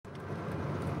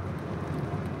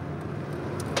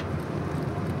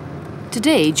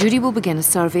Today, Judy will begin a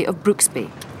survey of Brooksby,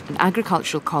 an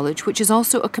agricultural college which is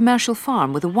also a commercial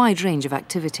farm with a wide range of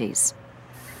activities.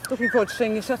 Looking forward to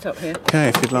seeing your setup here. OK,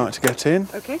 if you'd like to get in.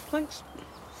 OK, thanks.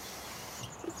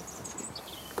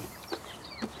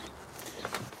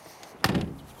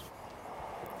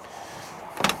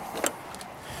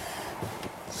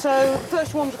 So,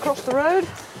 first one's across the road.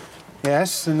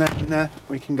 Yes, and then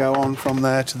we can go on from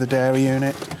there to the dairy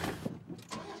unit.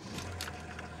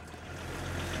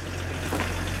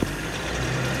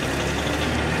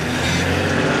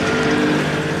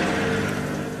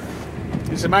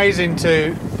 It's amazing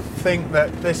to think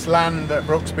that this land that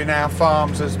Brooksby now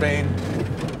farms has been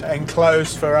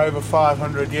enclosed for over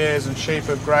 500 years and sheep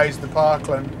have grazed the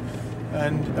parkland,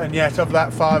 and yet of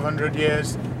that 500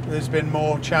 years there's been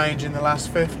more change in the last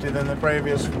 50 than the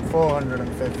previous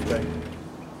 450.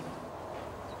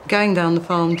 Going down the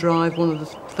farm drive, one of the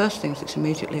first things that's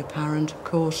immediately apparent, of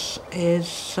course,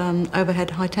 is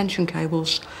overhead high tension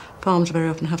cables. Farms very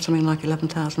often have something like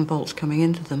 11,000 volts coming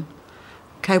into them.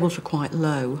 Cables are quite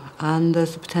low, and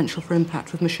there's the potential for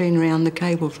impact with machinery and the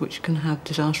cables, which can have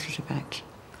disastrous effects.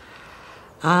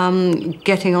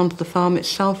 Getting onto the farm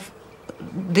itself,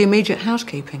 the immediate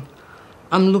housekeeping.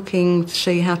 I'm looking to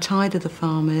see how tidy the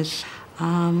farm is.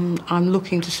 I'm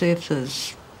looking to see if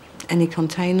there's any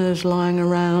containers lying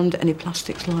around, any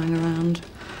plastics lying around,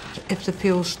 if the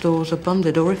fuel stores are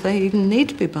bunded, or if they even need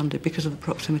to be bunded because of the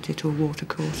proximity to a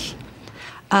watercourse.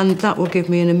 And that will give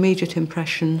me an immediate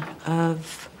impression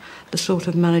of the sort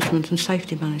of management and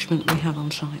safety management we have on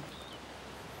site.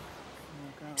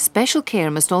 Special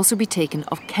care must also be taken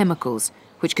of chemicals,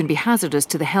 which can be hazardous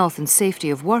to the health and safety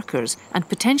of workers and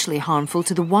potentially harmful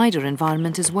to the wider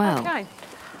environment as well. Okay.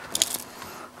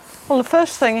 Well, the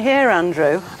first thing here,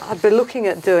 Andrew, I'd be looking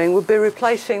at doing would be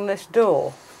replacing this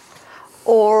door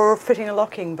or fitting a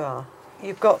locking bar.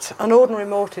 You've got an ordinary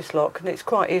mortise lock, and it's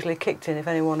quite easily kicked in if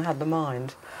anyone had the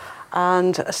mind,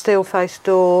 and a steel-faced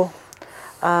door,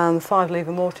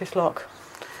 5-lever mortise lock,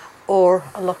 or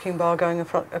a locking bar going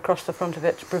across the front of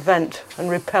it to prevent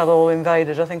and repel all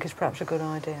invaders, I think is perhaps a good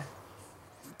idea.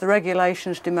 The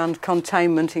regulations demand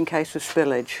containment in case of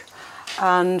spillage,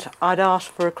 and I'd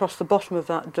ask for across the bottom of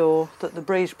that door that the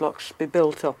breeze blocks be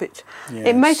built up. It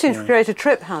may seem to create a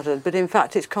trip hazard, but in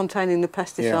fact it's containing the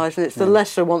pesticides, and it's the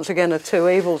lesser, once again, of two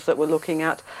evils that we're looking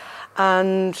at.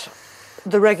 And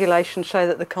the regulations say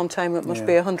that the containment must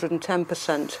be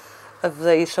 110% of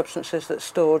the substances that's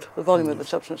stored, the volume of the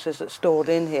substances that's stored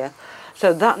in here.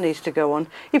 So that needs to go on.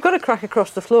 You've got a crack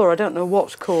across the floor. I don't know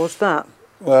what's caused that.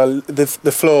 Well, the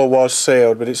floor was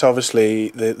sealed, but it's obviously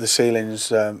the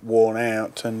ceiling's worn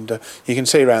out, and you can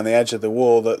see around the edge of the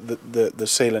wall that the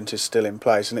sealant is still in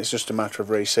place, and it's just a matter of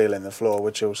resealing the floor,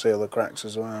 which will seal the cracks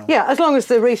as well. Yeah, as long as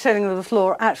the resealing of the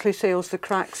floor actually seals the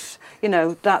cracks, you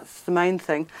know, that's the main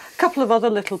thing. A couple of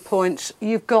other little points.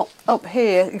 You've got up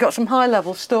here, you've got some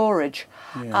high-level storage,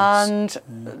 and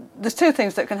there's two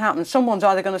things that can happen. Someone's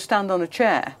either going to stand on a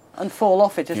chair and fall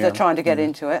off it as they're trying to get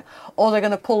into it, or they're going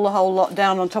to pull the whole lot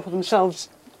down on top of themselves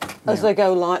as they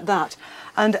go like that.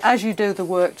 And as you do the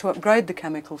work to upgrade the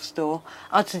chemical store,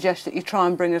 I'd suggest that you try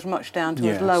and bring as much down to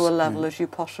as low a level as you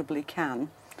possibly can.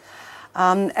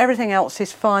 Everything else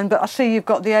is fine, but I see you've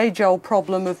got the age-old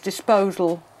problem of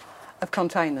disposal of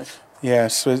containers.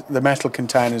 Yes, the metal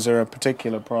containers are a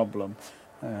particular problem,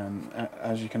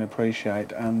 as you can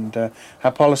appreciate, and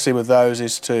our policy with those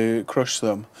is to crush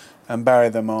them and bury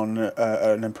them on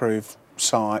an improved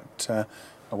site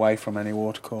away from any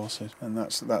watercourses, and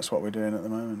that's what we're doing at the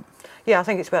moment. Yeah, I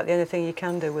think it's about the only thing you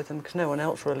can do with them, because no one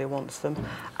else really wants them.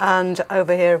 And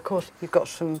over here, of course, you've got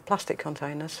some plastic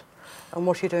containers, and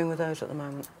what are you doing with those at the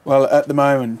moment? Well, at the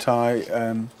moment,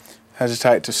 I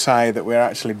hesitate to say that we're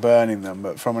actually burning them,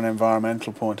 but from an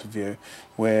environmental point of view,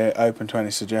 we're open to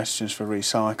any suggestions for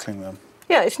recycling them.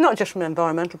 Yeah, it's not just from an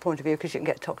environmental point of view, because you can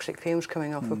get toxic fumes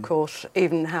coming off, of course,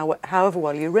 even however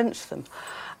well you rinse them.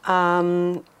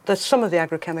 There's some of the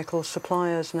agrochemical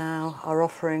suppliers now are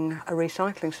offering a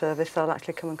recycling service. They'll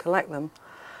actually come and collect them,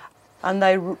 and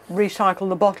they recycle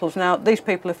the bottles. Now, these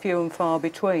people are few and far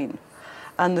between,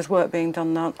 and there's work being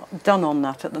done on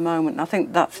that at the moment, and I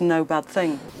think that's no bad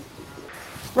thing.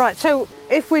 Right, so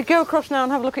if we go across now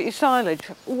and have a look at your silage,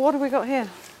 what have we got here?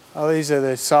 Oh, these are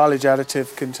the silage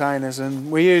additive containers, and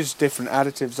we use different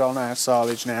additives on our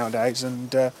silage nowadays,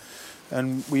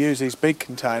 and we use these big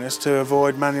containers to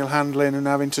avoid manual handling and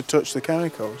having to touch the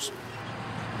chemicals.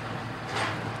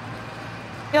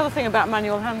 The other thing about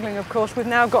manual handling, of course, we've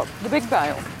now got the big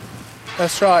bale.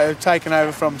 That's right, they've taken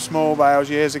over from small bales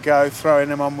years ago, throwing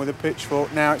them on with a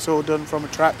pitchfork. Now it's all done from a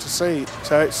tractor seat,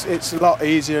 so it's a lot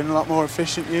easier and a lot more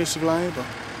efficient use of labour.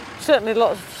 certainly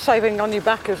lots of saving on your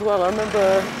back as well. I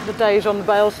remember the days on the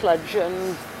bale sledge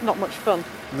and not much fun.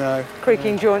 No.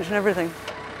 Creaking joints and everything.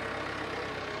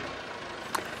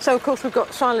 So of course we've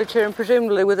got silage here, and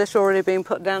presumably with this already being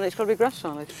put down, it's got to be grass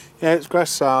silage. Yeah, it's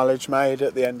grass silage made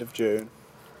at the end of June.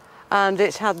 And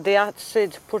it's had the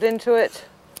acid put into it?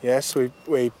 Yes,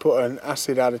 we put an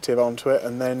acid additive onto it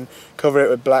and then cover it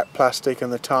with black plastic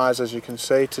and the tyres, as you can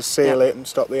see, to seal it and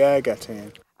stop the air getting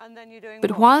in.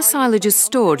 But while silage is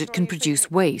stored, it can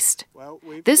produce waste.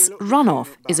 This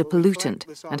runoff is a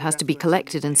pollutant and has to be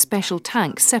collected in special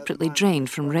tanks separately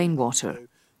drained from rainwater.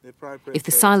 If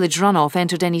the silage runoff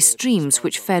entered any streams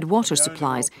which fed water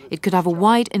supplies, it could have a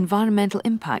wide environmental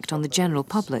impact on the general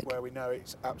public.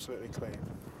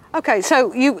 OK,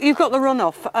 so you've got the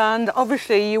runoff, and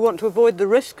obviously you want to avoid the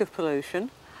risk of pollution.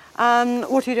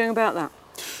 What are you doing about that?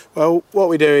 Well, what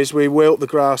we do is we wilt the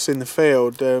grass in the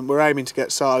field. We're aiming to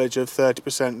get silage of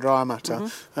 30% dry matter,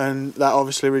 and that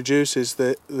obviously reduces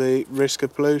the risk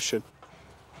of pollution.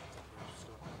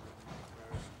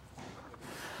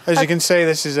 As you can see,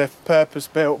 this is a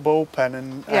purpose-built bullpen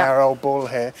and our old bull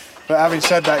here. But having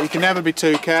said that, you can never be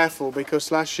too careful,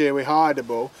 because last year we hired a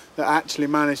bull that actually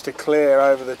managed to clear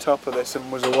over the top of this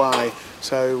and was away.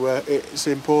 So it's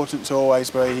important to always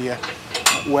be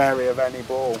wary of any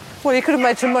bull. Well, you could have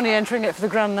made some money entering it for the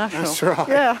Grand National. That's right.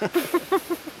 Yeah.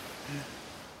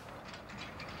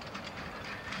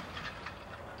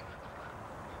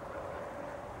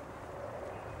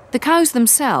 The cows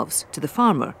themselves, to the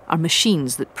farmer, are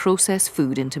machines that process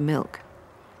food into milk.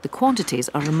 The quantities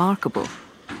are remarkable.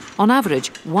 On average,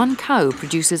 one cow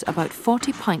produces about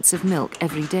 40 pints of milk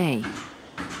every day.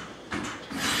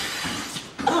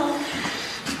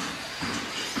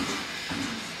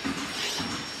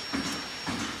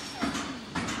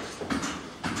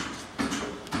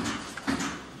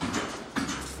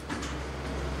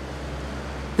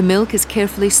 The milk is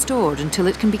carefully stored until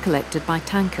it can be collected by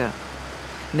tanker.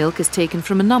 Milk is taken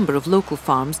from a number of local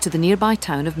farms to the nearby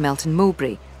town of Melton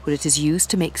Mowbray, where it is used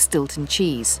to make Stilton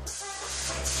cheese.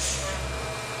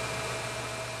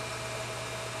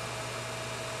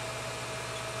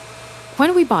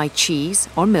 When we buy cheese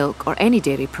or milk or any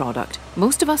dairy product,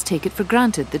 most of us take it for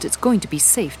granted that it's going to be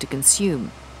safe to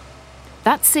consume.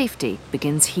 That safety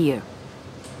begins here.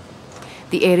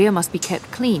 The area must be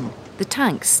kept clean, the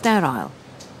tanks sterile,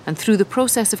 and through the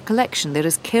process of collection there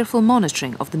is careful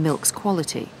monitoring of the milk's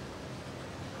quality.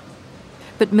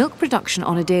 But milk production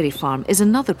on a dairy farm is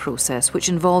another process which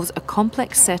involves a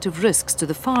complex set of risks to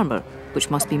the farmer, which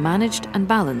must be managed and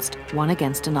balanced one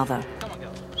against another.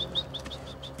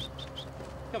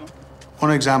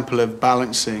 One example of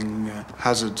balancing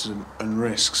hazards and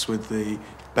risks with the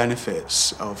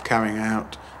benefits of carrying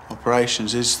out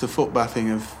operations is the foot bathing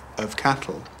of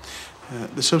cattle.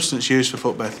 The substance used for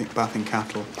foot bathing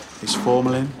cattle is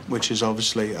formalin, which is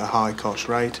obviously a high cost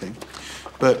rating.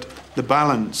 But the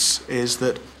balance is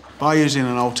that by using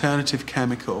an alternative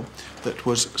chemical that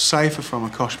was safer from a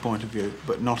cost point of view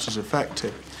but not as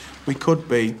effective, we could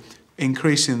be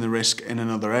increasing the risk in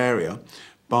another area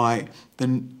by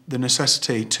the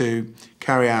necessity to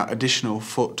carry out additional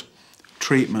foot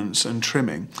treatments and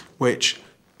trimming, which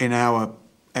in our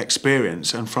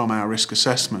experience and from our risk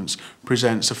assessments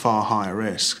presents a far higher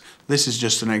risk. This is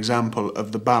just an example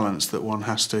of the balance that one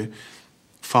has to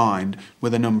find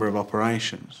with a number of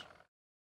operations.